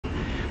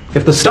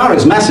If the star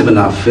is massive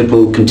enough, it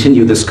will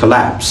continue this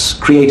collapse,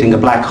 creating a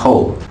black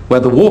hole, where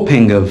the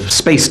warping of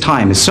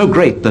space-time is so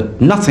great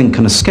that nothing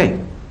can escape,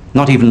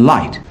 not even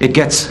light. It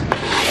gets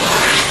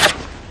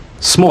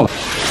smaller.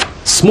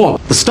 Smaller.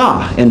 The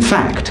star, in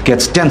fact,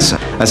 gets denser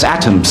as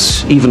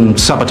atoms, even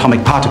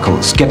subatomic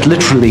particles, get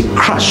literally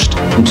crushed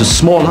into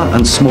smaller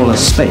and smaller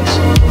space.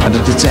 And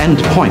at its end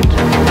point,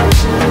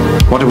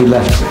 what are we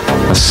left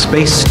with? A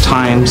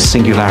space-time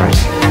singularity.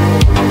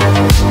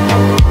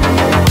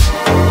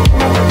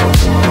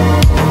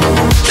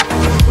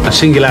 A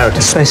singularity.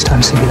 A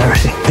space-time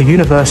singularity. The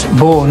universe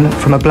born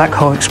from a black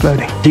hole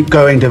exploding. Keep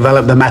going,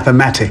 develop the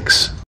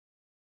mathematics.